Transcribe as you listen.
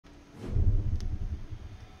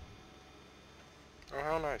Oh,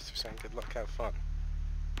 how nice. They're saying good luck, have fun.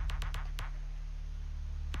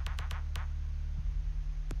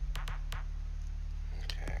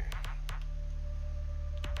 Okay.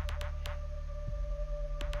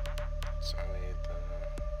 So I need the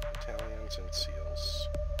Italians and seals.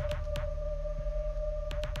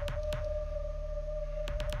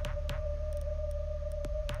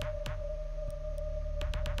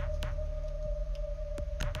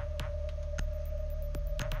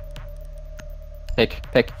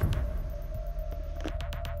 Pick.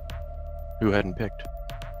 Who hadn't picked?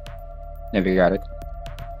 Never got it.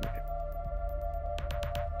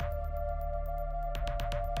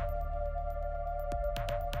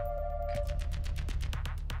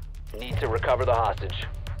 Need to recover the hostage.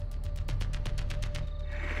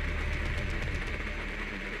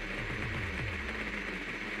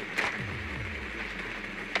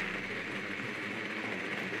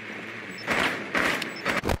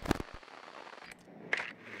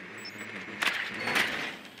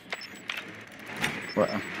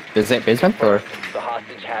 Where? Is it basement or? The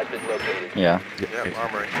hostage has been located. Yeah. Yep,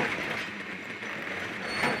 armory.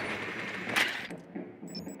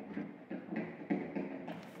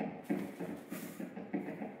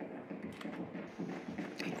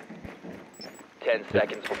 Ten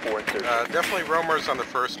seconds before insertion. Definitely roamers on the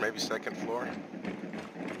first, maybe second floor.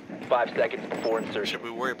 5 seconds before insertion. Should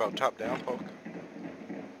we worry about top-down poke?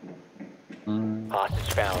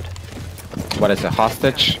 Hostage found. What is a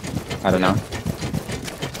hostage? I don't know.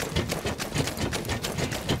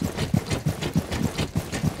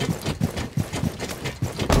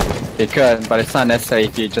 They could, but it's not necessary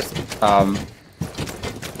if you just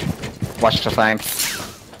watch the flanks.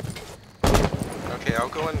 Okay, I'll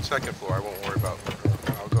go in second floor. I won't worry about.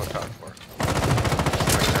 I'll go top floor.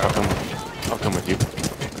 I'll come with you.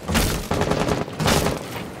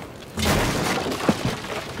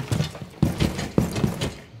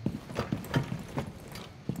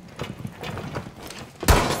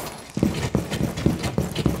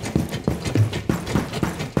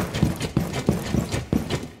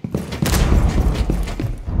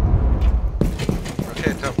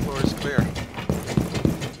 Okay, top floor is clear.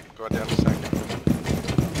 Going down to second.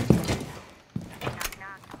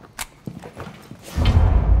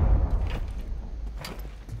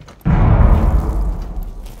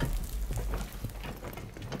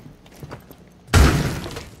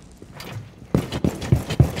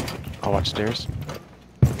 I'll watch stairs.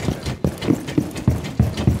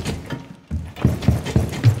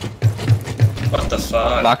 What the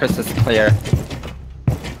fuck? Lockers is clear.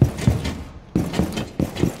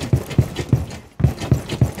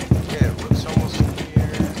 Okay, it looks almost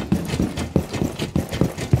clear.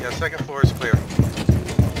 Yeah, second floor is clear.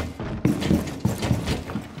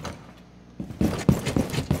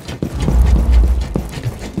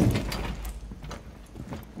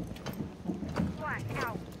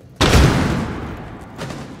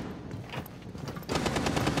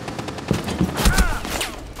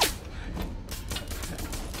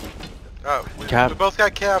 We both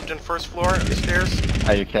got cabbed in first floor stairs.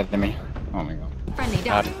 Are you kidding me? Oh my god. Friendly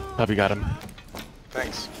down. Puppy got him.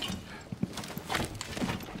 Thanks.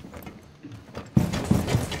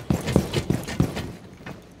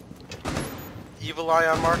 Evil eye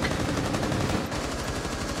on mark.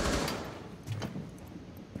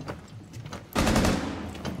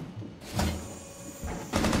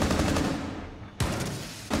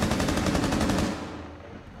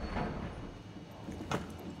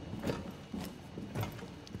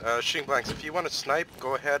 Shooting blanks. If you want to snipe,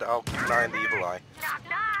 go ahead. I'll deny the evil eye.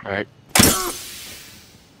 Alright.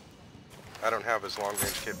 I don't have his long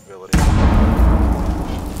range capability.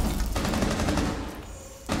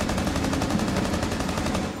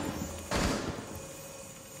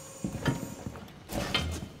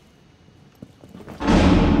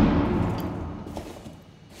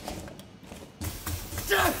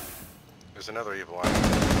 There's another evil eye.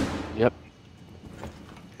 Yep.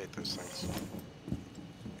 Hate those things.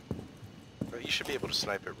 But you should be able to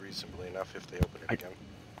snipe it reasonably enough if they open it again.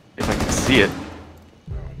 If I can see it.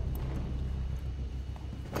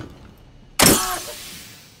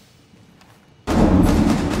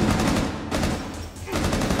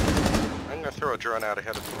 I'm gonna throw a drone out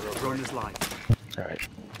ahead of the road. Drone is live. Alright.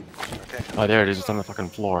 Okay. Oh, there it is. It's on the fucking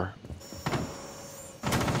floor.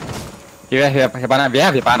 Here, Hibana. We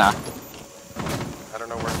have Hibana. I don't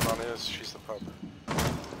know where Fawn is. She's the pub.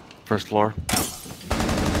 First floor.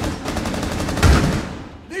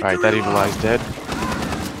 Alright, that evil eye's dead.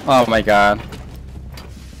 Oh my god.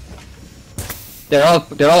 They're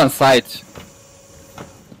all on site.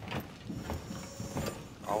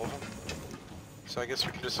 All of them? So I guess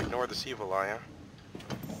we can just ignore this evil eye, huh?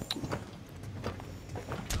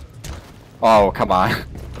 Oh, come on. Legion's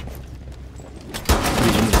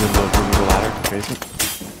in the removal ladder, basement.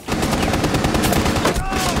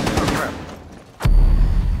 Oh crap.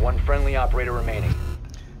 One friendly operator remaining.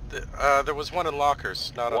 There was one in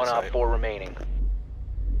lockers, not on One op site. 4 remaining.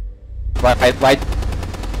 Right.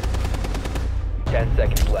 10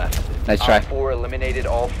 seconds left. Nice try. Op 4 eliminated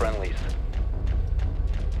all friendlies.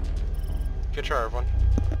 Good try, everyone.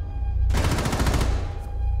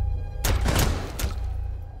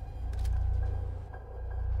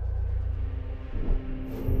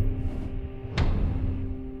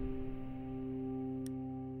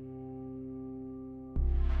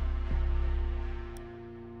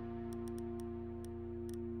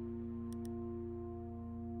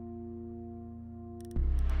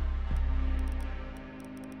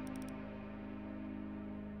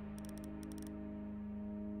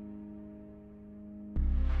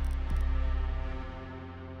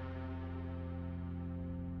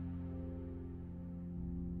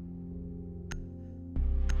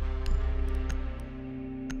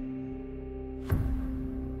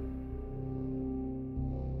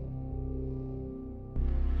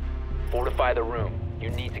 Fortify the room. You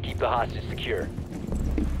need to keep the hostage secure.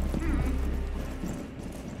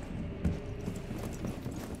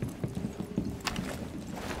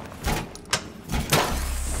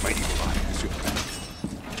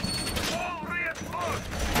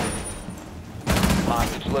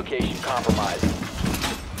 Hostage location compromised.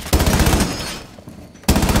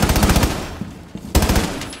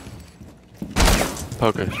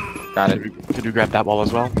 Poker. Got it. Could you grab that wall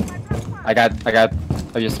as well? I got.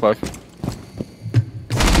 I used both.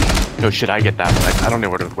 No, should I get that? I don't know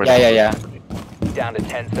where to. Yeah. Down to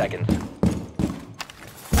 10 seconds.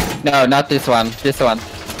 No, not this one. This one.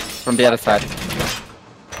 From the other side.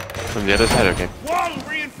 From the other side, okay. Wall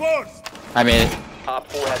reinforced! I mean,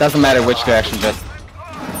 Op 4 has doesn't matter which secured the direction, just.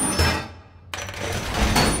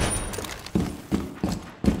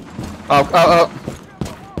 Oh.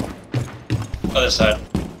 Other side.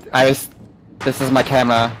 This is my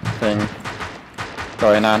camera thing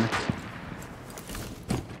going on.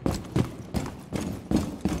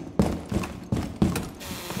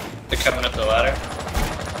 They're coming up the ladder.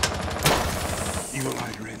 Evil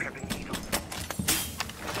eye ready.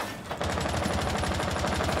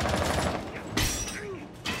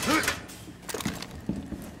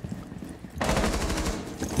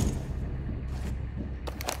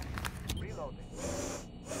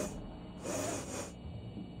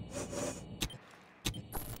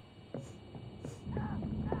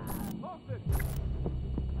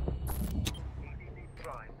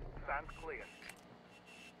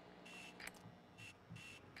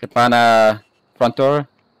 Hibana front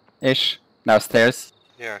door-ish. Now stairs.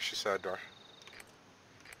 Yeah, she's side door.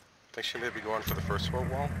 Think she may be going for the first floor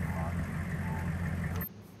wall.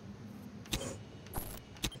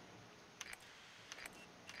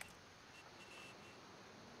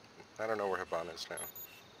 I don't know where Hibana is now.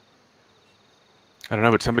 I don't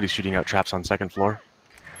know, but somebody's shooting out traps on second floor.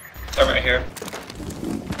 They're right here.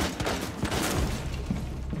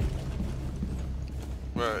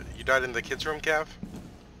 You died in the kids' room, Cav?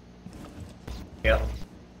 Yeah.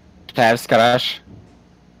 Stairs, garage.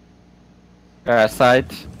 Garage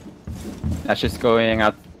side. Now she's going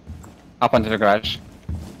up onto the garage.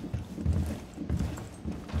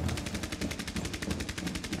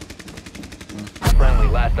 Friendly,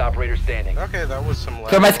 last operator standing. Okay, that was some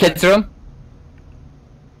lag. So my kids' room.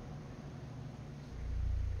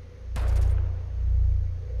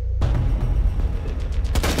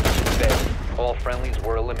 Failed. All friendlies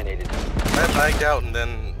were eliminated. I lagged out and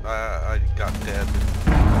then I got dead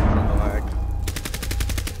from the lag.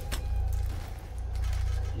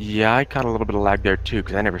 Yeah, I caught a little bit of lag there too,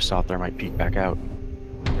 because I never saw if there might peek back out.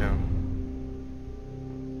 Yeah.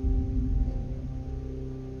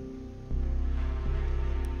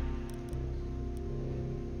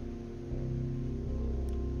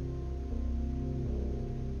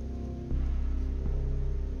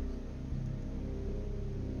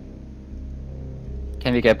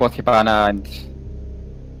 Can we get both Hibana and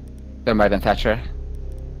Thermite and Thatcher?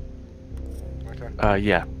 Okay.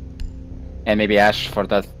 Yeah. And maybe Ash for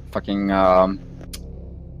that fucking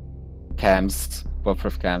cams,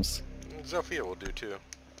 bulletproof cams. Zofia will do too.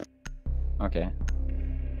 Okay.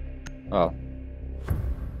 Oh.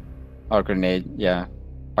 Or grenade, yeah.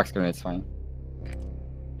 Box grenade's fine.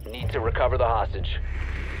 Need to recover the hostage.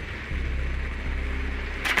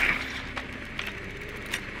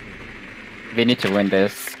 We need to win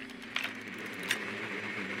this.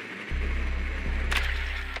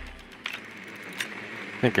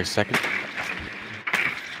 I think a second.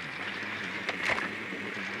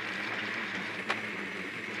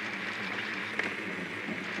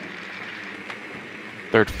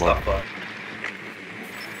 Third floor. Top floor.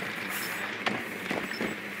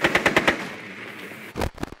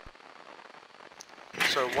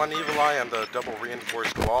 So one evil eye on the double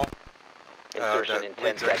reinforced wall. Insertion in That 10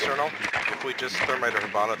 leads seconds. external. If we just thermite or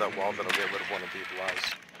Hibana that wall, that'll get rid of one of the evil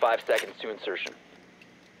eyes. 5 seconds to insertion.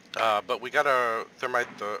 But we gotta thermite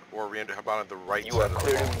or Hibana the right You side are of the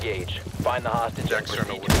clear wall. to engage. Find the hostage The and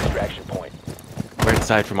external proceed to the window. extraction point. Right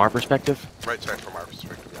side from our perspective? Right side from our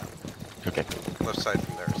perspective, yeah. Okay. Left side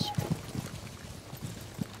from theirs.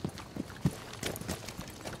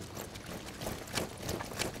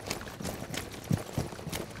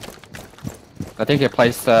 I think he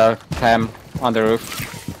placed cam on the roof.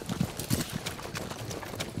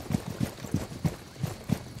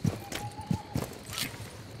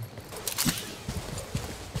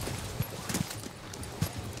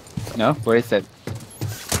 No? Where is it?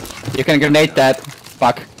 You can grenade that.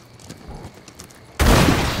 Fuck.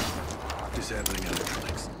 Disabling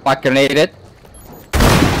electronics. Fuck, grenade it.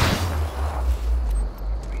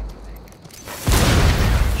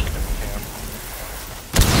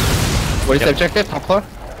 What is the objective? Top floor?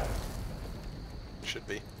 Should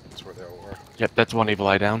be. That's where they all were. Yep, that's one evil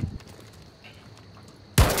eye down.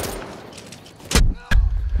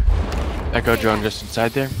 Echo drone just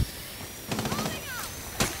inside there.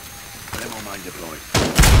 Demo mine deployed.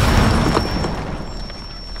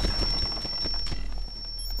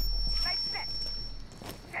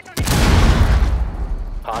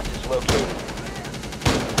 Hostage located.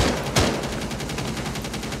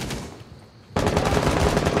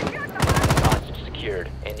 Hostage secured.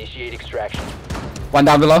 Initiate extraction. One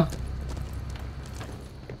down below.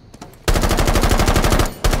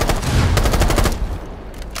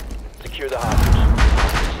 Secure the hostage.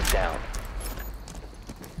 Hostage is down.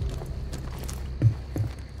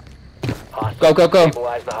 Hostage. Go, go, go.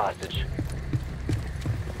 Stabilize the hostage.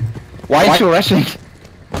 Why are you rushing?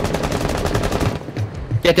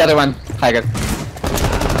 Get the other one, Tiger.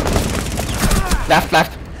 Left,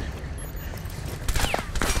 left.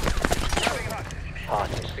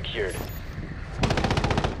 Hostage secured.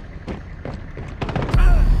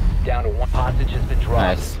 Down to one. Hostage has been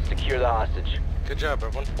dropped. Nice. Secure the hostage. Good job,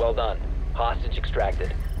 everyone. Well done. Hostage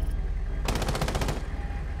extracted.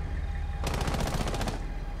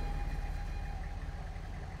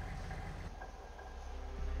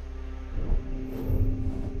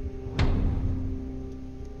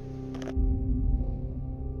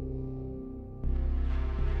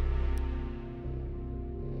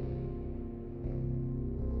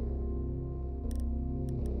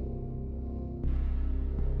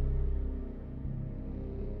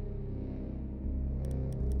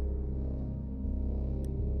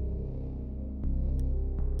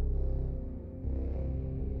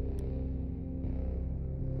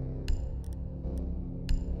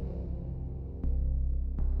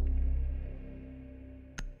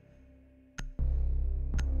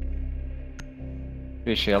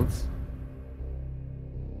 Three shields.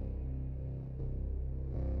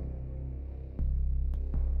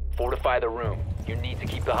 Fortify the room. You need to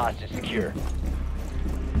keep the hostage secure.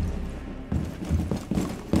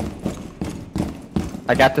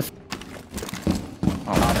 I got this.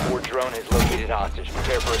 Op 4 drone has located hostage.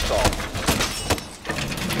 Prepare for assault.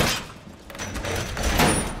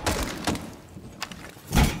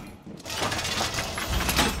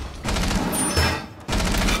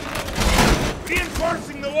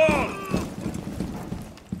 Reinforcing the wall!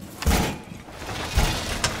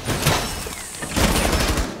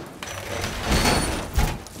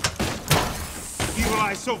 Evil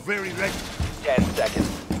eye so very ready. 10 seconds.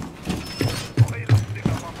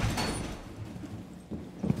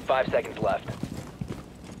 5 seconds left.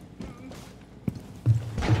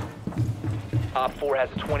 Op 4 has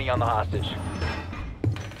a 20 on the hostage.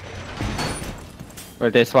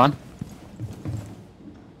 Where this one?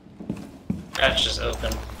 Hatch is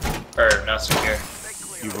open. Or not secure.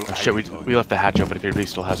 Oh, shit, we left the hatch open if anybody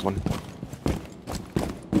still has one.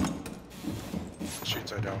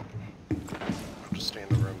 Shoots, I don't. I'll just stay in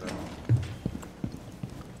the room then.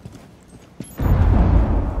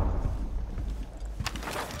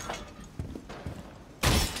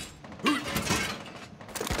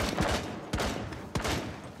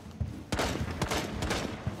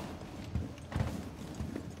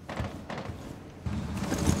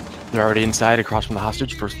 They're already inside across from the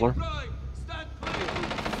hostage, first floor.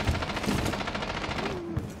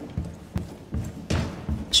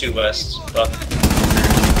 Two west. Buck.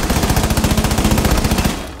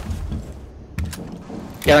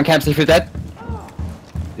 Get on camp, see if you're dead.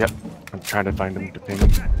 Yep, I'm trying to find him to ping him.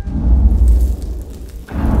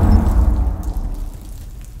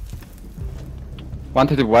 One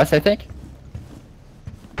to the west, I think.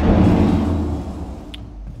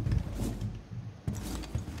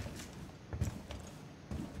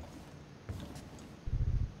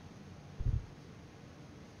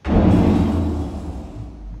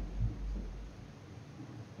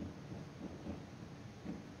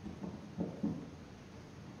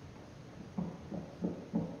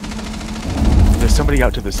 somebody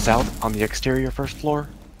out to the south on the exterior first floor,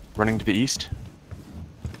 running to the east.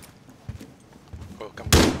 Oh, come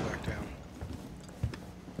back down.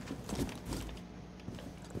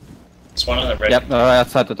 There's one on the right. Yep,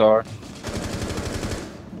 outside the door.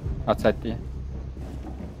 Outside the...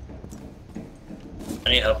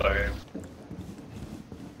 I need help over here.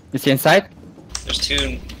 Is he inside? There's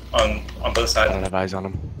two on both I sides. don't have eyes on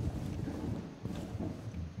him.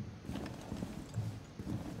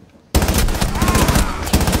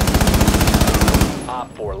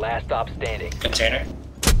 Op 4, last stop standing. Container.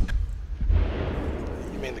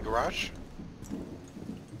 You mean the garage?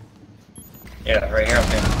 Yeah, right here.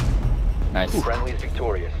 Okay. Nice. Friendly is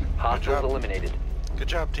victorious. Hostiles job. eliminated. Good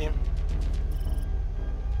job, team.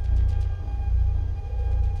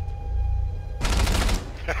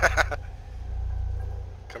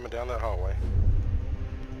 Coming down that hallway.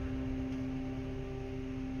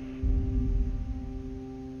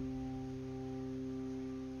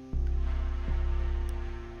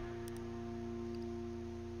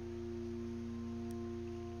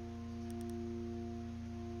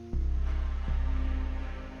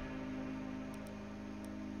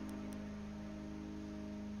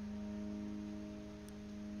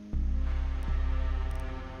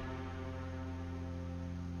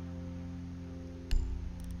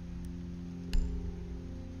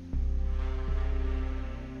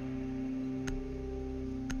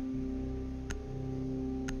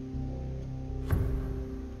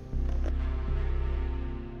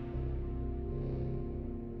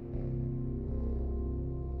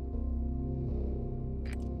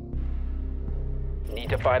 Need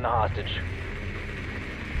to find the hostage.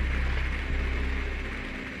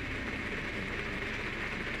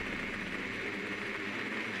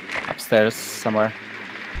 Upstairs somewhere.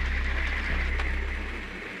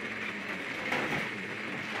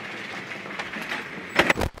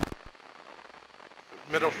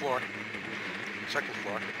 Middle floor. Second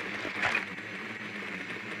floor.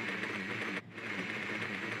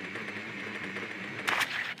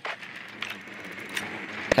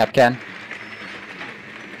 Capcan.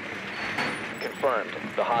 Confirmed.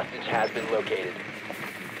 The hostage has been located.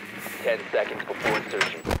 10 seconds before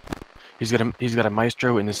insertion. He's got a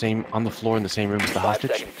maestro in the same on the floor in the same room as the 5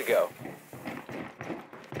 hostage. seconds to go.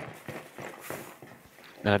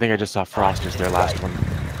 And I think I just saw Frost as their last one.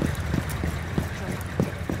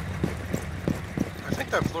 I think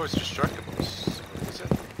that floor is destructible. Is it?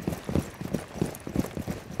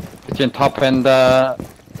 Between top and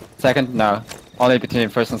second? No. Only between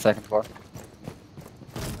first and second floor.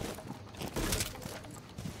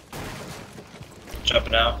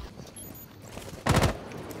 Jumping out.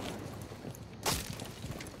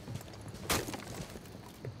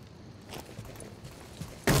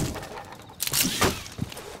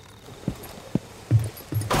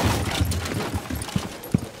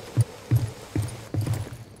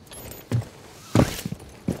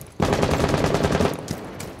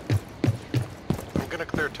 I'm gonna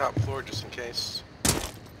clear top floor just in case.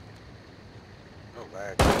 Oh,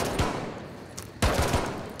 lag.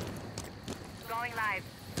 Going live.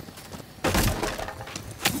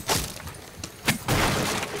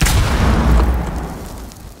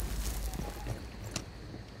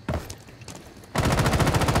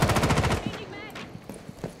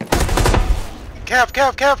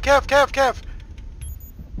 Cav!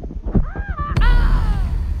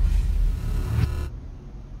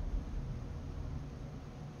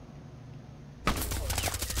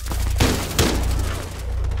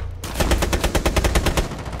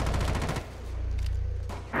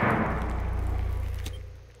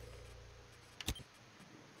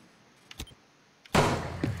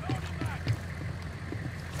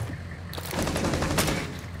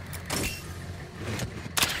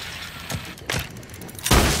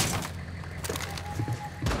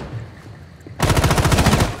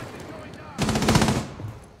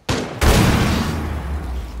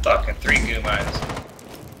 Fucking 3 goo mines.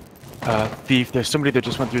 Thief, there's somebody that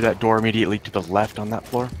just went through that door immediately to the left on that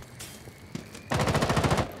floor.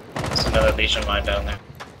 There's another Legion mine down there.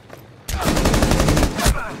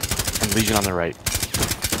 And Legion on the right.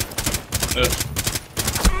 Move.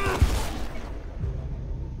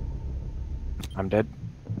 I'm dead.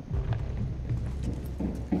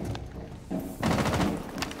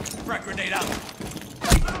 Frag grenade out.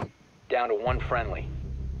 Down to 1 friendly.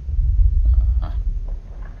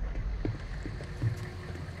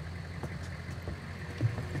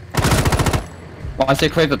 Once you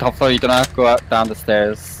clear the top floor, you do not go out down the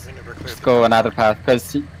stairs. We never cleared Just the go top another path,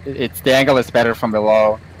 because the angle is better from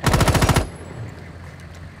below.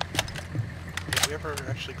 Did we ever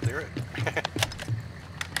actually clear it?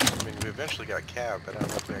 I mean, we eventually got Cav, but I don't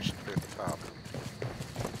know if we actually cleared the top.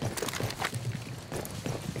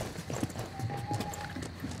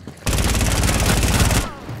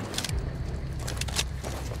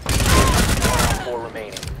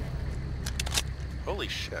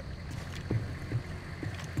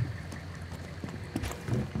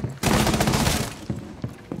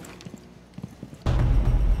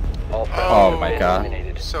 All friendlies Oh have my been God.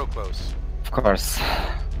 eliminated. So close. Of course.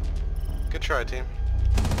 Good try, team.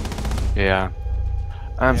 Yeah.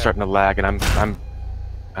 I'm Yeah. starting to lag, and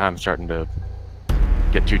I'm starting to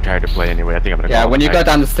get too tired to play anyway. I think I'm gonna Yeah, call it when a you night. go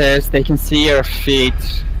down the stairs, they can see your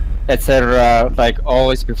feet, etc. Like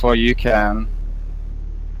always before you can.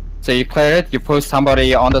 So you clear it, you push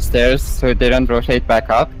somebody on the stairs so they don't rotate back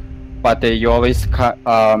up, but you always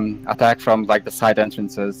attack from like the side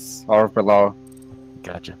entrances or below.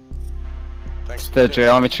 Gotcha. Thanks It's for the tips.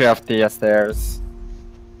 geometry of the stairs.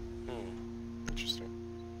 Interesting.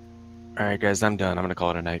 All right, guys, I'm done. I'm gonna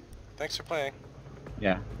call it a night. Thanks for playing.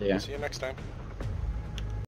 Yeah, yeah. See you next time.